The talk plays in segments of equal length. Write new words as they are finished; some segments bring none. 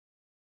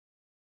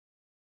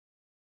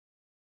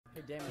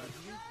Hey, damn it, did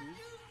you use these?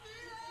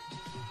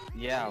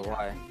 Yeah,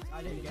 why?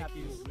 I didn't get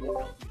these.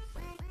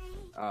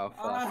 Oh,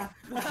 fuck.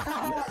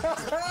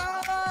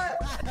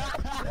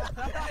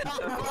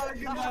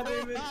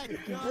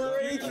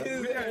 Break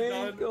his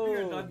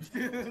ankle!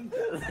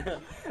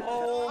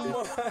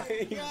 Oh my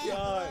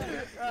god!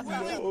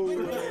 No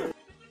way!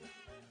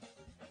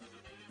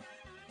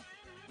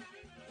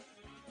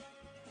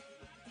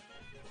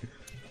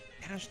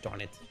 Gosh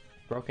darn it.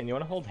 Bro, can you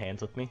wanna hold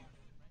hands with me?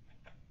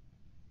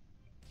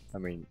 I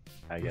mean,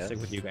 I I'll guess. stick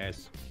with you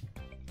guys.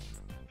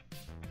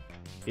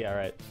 Yeah,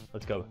 alright.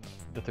 Let's go.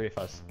 The three of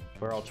us.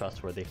 We're all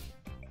trustworthy.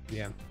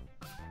 Yeah.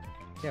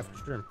 Yeah, for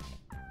sure.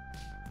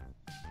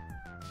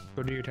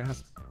 Go do your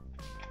task.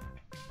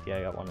 Yeah,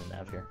 I got one in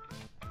nav here.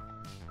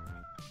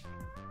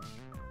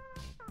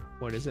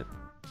 What is it?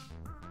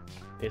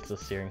 It's the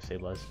steering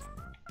stabilized.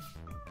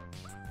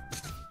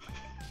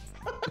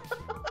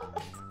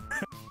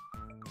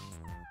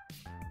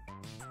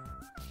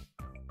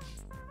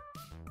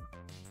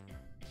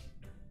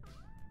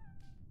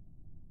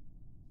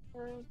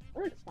 It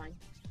looks fine.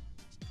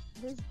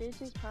 This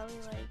bitch is probably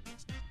like.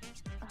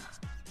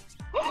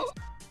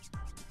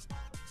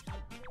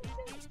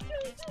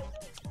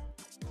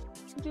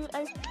 Dude,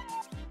 I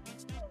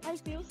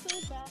feel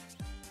so bad.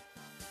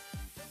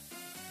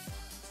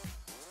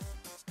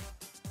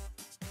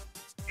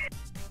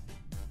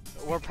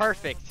 We're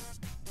perfect.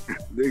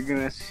 They're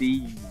gonna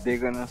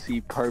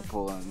see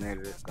purple and they're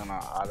just gonna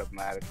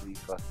automatically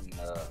fucking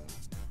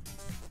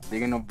they're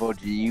gonna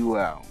vote you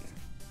out.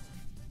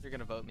 You're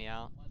gonna vote me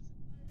out.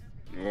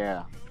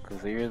 Yeah,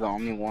 cause you're the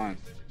only one.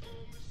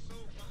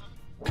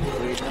 Wait,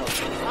 no.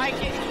 I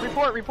can't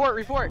report.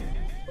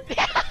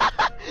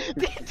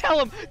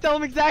 Tell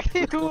him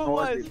exactly who it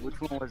was.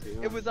 Which one was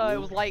it? It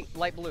was light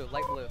blue.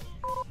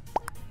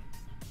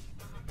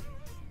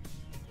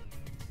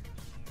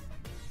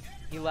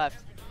 He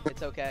left.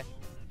 It's okay.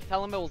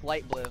 Tell him it was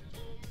light blue.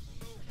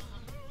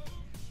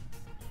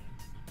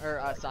 Or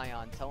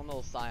cyan. Tell him it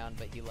was cyan,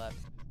 but he left.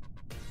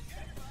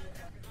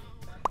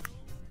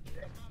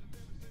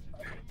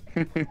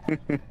 So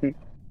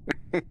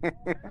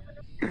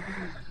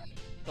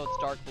it's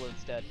dark blue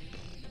instead.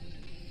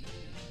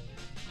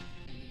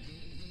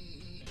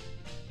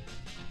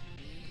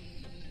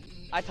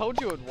 I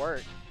told you it would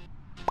work.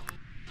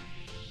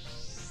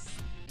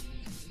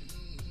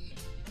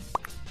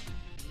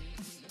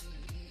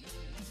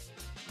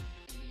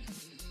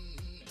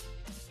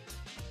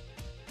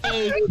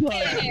 Oh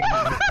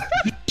my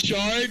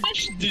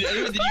charge! Did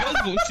you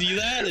guys see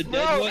that?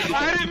 Bro,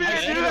 I didn't mean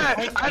to do that!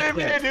 I didn't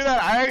mean to do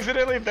that! I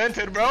accidentally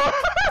vented, bro!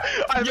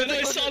 I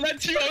saw that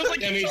too! I was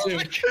like,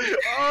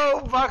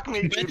 oh, fuck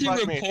me, dude, Vented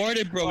fuck me.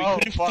 reported, bro. We Oh,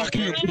 couldn't fuck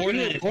fucking me. report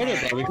it,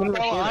 bro. We couldn't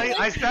Bro, report it.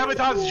 I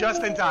sabotaged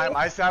just in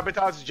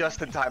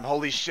time.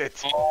 Holy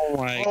shit. Oh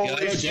my god.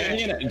 Holy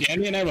shit.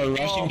 Danny and I were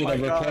rushing to the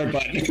report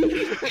button.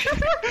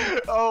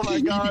 Oh my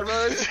god,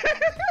 bro.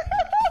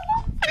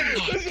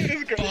 This shit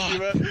is crazy,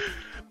 man.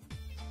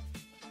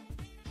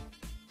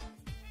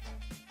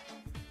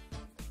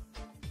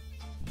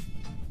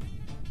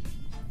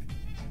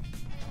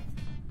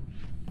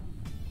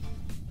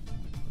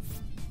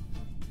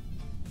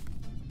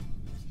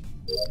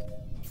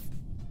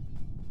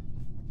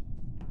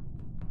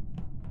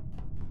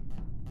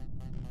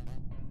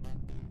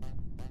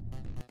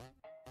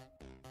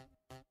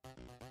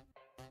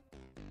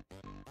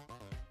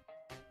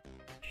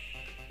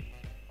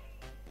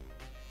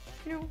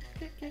 No,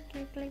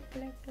 click.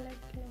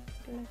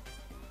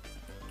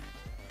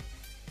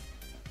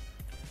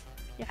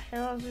 Jeg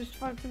hader synes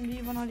folk som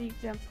lige, hvornår de ikke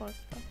bliver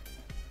imposter.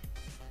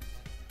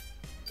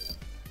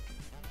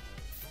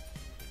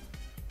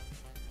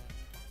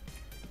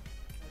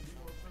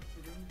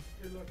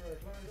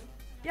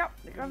 Ja,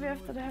 det gør vi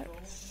efter det her.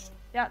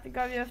 Ja, det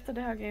gør vi efter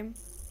det her game.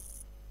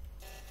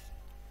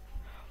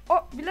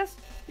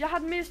 Jeg har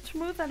den mest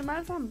smooth af dem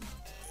alle sammen.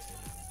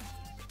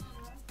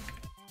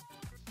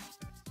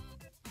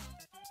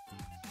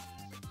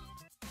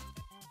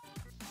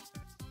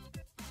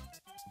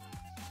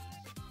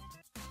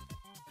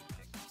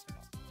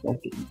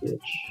 Fucking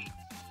bitch.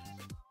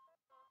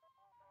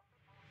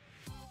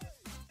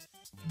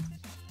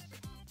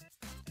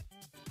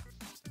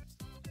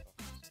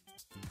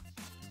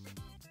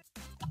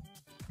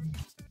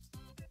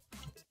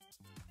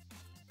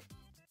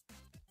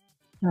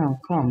 Oh,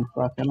 come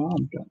fucking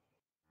on, bro.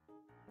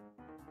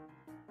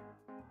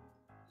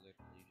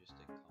 Literally just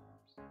did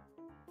comms.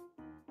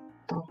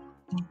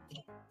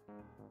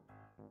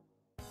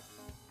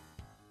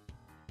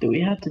 Do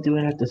we have to do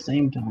it at the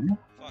same time?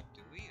 Fuck,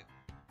 do we?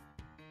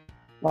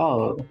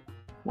 Oh,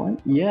 what?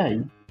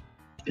 Yeah.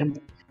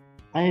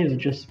 I have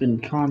just been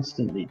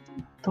constantly.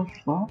 The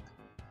fuck?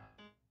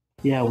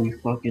 Yeah, we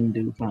fucking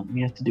do. Fine.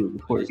 We have to do it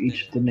before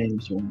each of the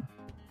names one.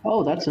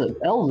 Oh, that's a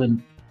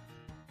Elvin.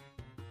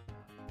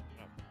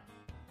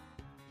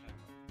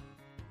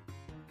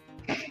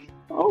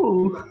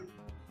 Oh.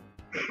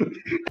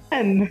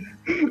 And.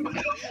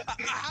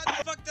 How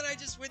the fuck did I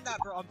just win that,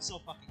 bro? I'm so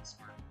fucking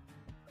smart.